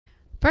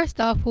First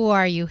off, who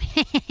are you?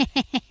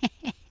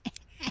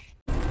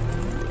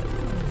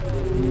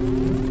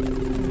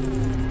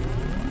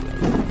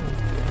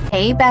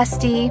 Hey,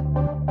 bestie.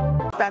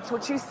 That's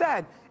what she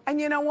said. And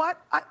you know what?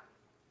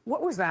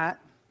 What was that?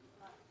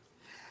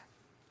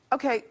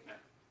 Okay,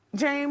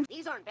 James.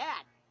 These aren't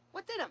bad.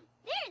 What's in them?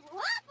 There's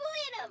waffle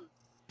in them.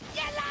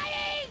 You're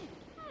lying!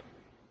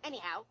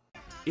 Anyhow.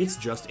 It's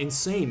just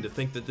insane to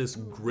think that this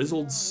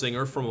grizzled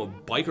singer from a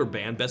biker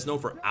band best known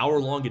for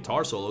hour-long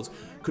guitar solos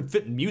could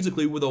fit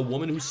musically with a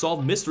woman who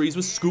solved mysteries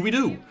with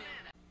Scooby-Doo.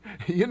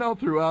 You know,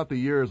 throughout the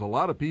years, a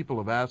lot of people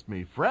have asked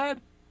me,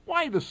 Fred,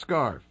 why the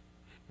scarf?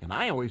 And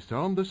I always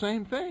tell them the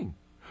same thing.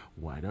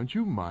 Why don't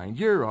you mind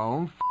your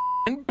own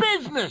f***ing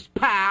business,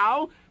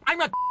 pal?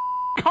 I'm a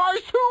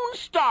cartoon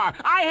star.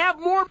 I have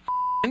more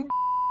f***ing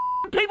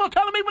people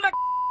telling me what I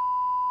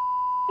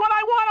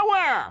want to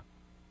wear.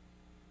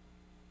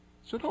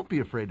 So don't be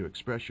afraid to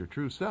express your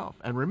true self.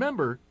 And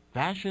remember,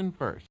 fashion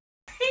first.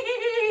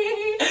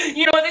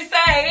 You know what they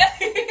say?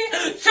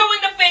 Two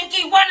in the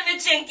pinky, one in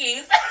the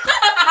chinkies.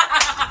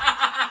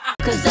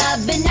 Cause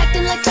I've been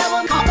acting like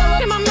someone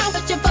in my mouth,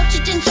 but your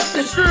function and shut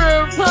the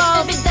strip.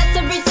 Maybe that's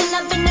the reason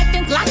I've been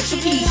acting like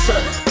Shakisha.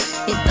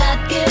 If I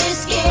could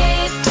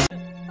escape.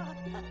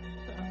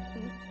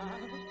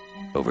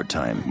 Over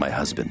time, my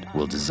husband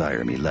will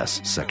desire me less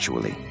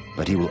sexually,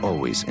 but he will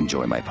always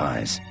enjoy my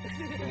pies.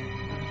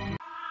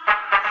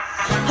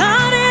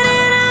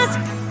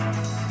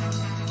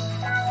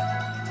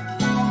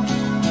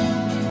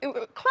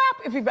 Clap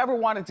if you've ever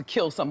wanted to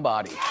kill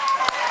somebody.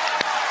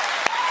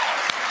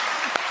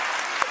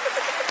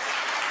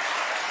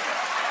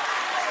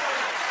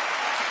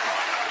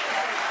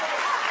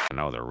 I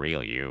know the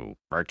real you.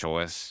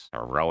 Virtuous,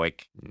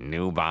 heroic,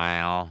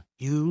 nubile.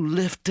 You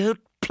left out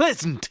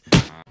pleasant.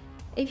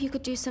 If you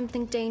could do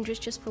something dangerous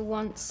just for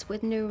once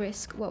with no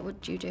risk, what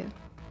would you do?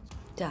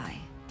 Die.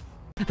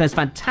 There's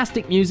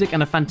fantastic music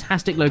and a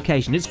fantastic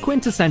location. It's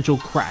quintessential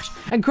Crash.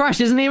 And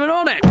Crash isn't even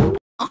on it!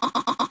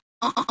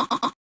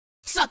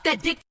 Suck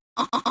that dick.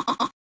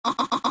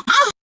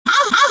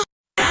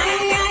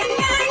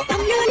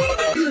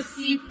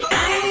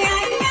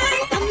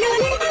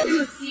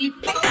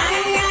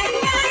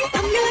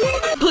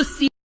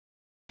 Pussy.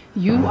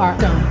 You are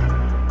dumb,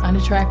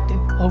 unattractive,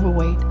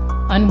 overweight,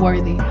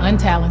 unworthy,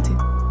 untalented.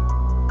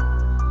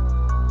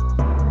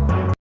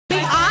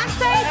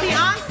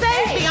 Beyonce.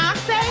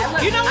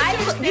 You know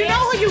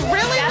who you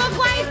really look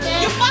like?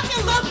 You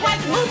fucking look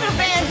like Luther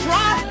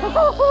Vandross.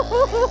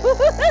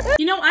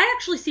 You know, I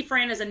actually see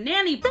Fran as a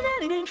nanny. The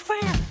nanny named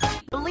Fran.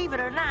 Believe it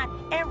or not,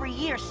 every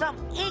year some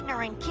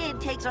ignorant kid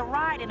takes a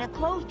ride in a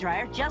clothes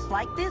dryer just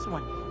like this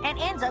one and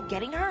ends up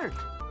getting hurt.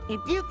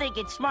 If you think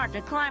it's smart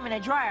to climb in a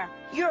dryer,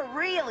 you're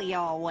really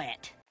all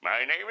wet. My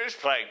name is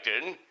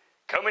Plankton.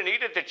 Come and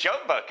eat at the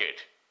chug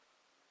bucket.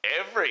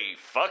 Every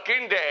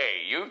fucking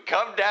day, you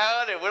come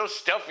down and we'll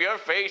stuff your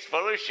face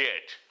full of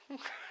shit.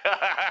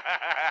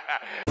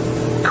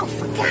 Oh,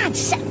 for God's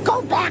sake,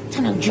 go back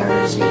to New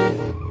Jersey.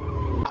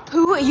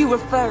 Who are you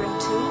referring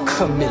to?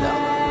 Camilla.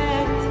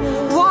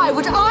 Why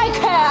would I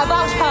care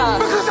about her?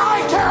 Because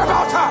I care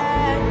about her!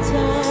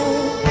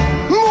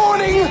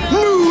 Morning,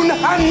 noon,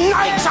 and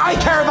night I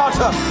care about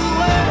her!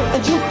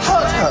 And you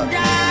hurt her!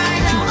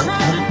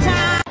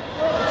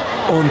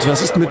 Und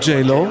was ist mit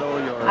J-Lo?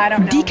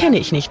 Die kenne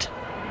ich nicht.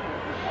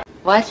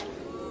 What?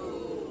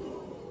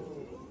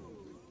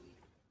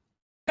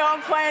 No,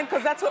 I'm playing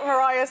because that's what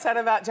Mariah said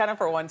about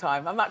Jennifer one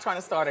time. I'm not trying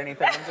to start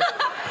anything. I'm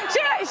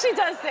just... she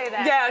does say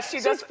that. Yeah, she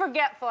does. She's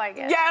forgetful, I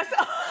guess. Yes.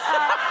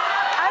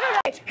 I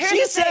don't know.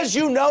 She says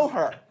you know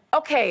her.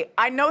 Okay,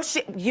 I know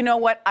she. You know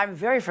what? I'm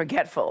very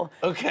forgetful.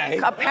 Okay.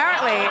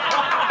 Apparently,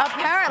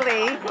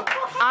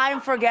 I'm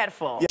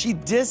forgetful. She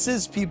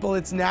disses people.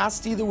 It's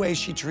nasty the way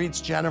she treats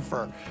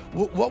Jennifer.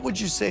 What would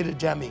you say to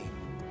Demi?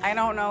 I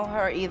don't know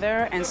her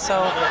either, and so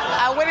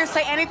I wouldn't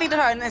say anything to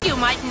her. You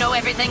might know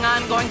everything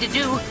I'm going to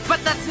do,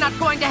 but that's not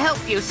going to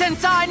help you,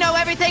 since I know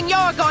everything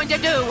you're going to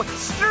do.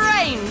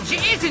 Strange,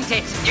 isn't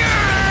it?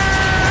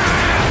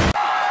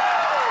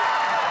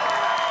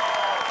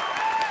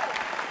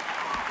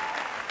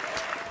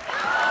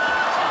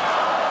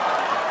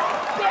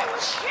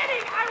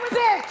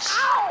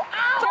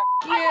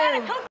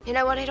 You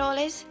know what it all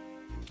is?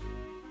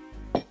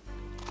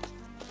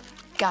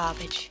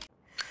 Garbage.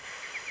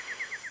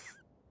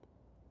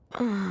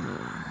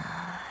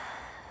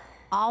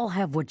 I'll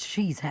have what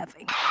she's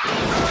having.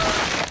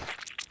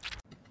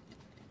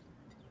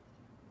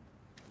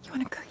 You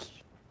want a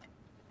cookie?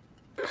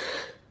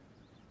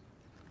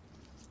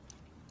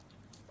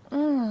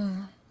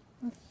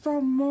 It's so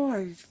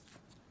moist.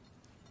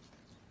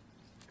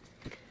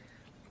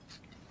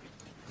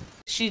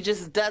 She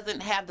just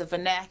doesn't have the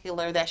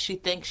vernacular that she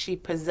thinks she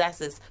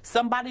possesses.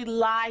 Somebody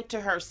lied to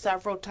her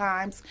several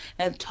times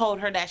and told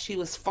her that she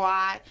was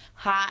fly,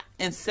 hot,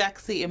 and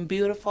sexy and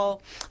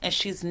beautiful, and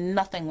she's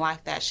nothing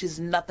like that. She's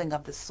nothing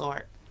of the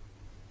sort.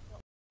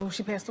 Oh,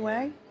 she passed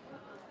away?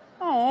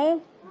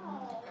 Oh.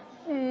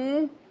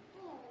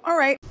 All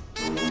right.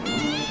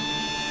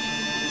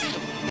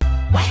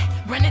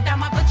 Running down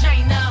my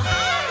vagina.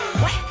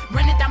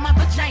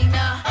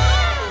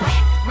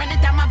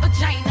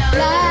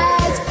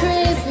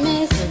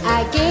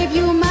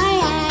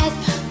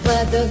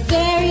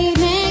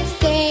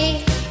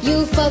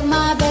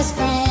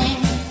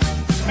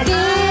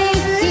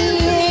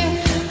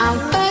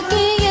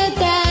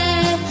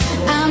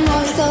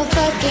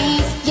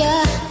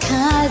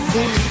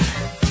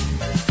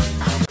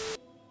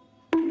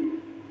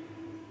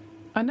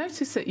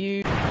 notice that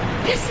you...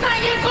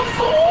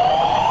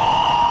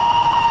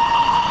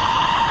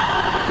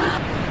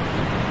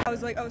 I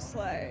was like, oh,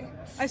 slay.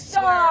 I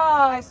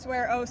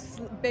swear, oh,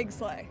 big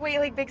slay. Wait,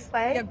 like big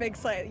slay? Yeah, big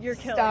slay. You're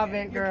killing Stop it.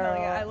 it, You're girl.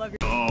 killing it. I love you.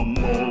 The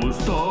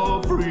most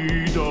of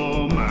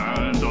freedom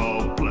and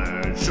of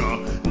pleasure,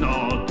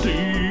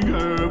 nothing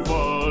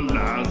ever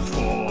lasts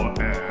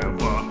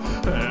forever.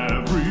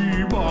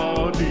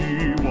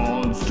 Everybody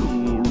wants to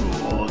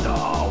rule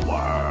the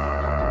world.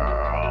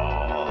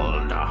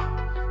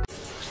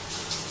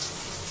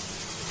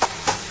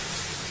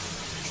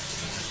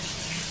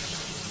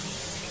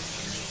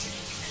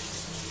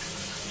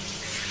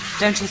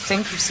 Don't you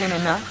think you've seen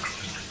enough?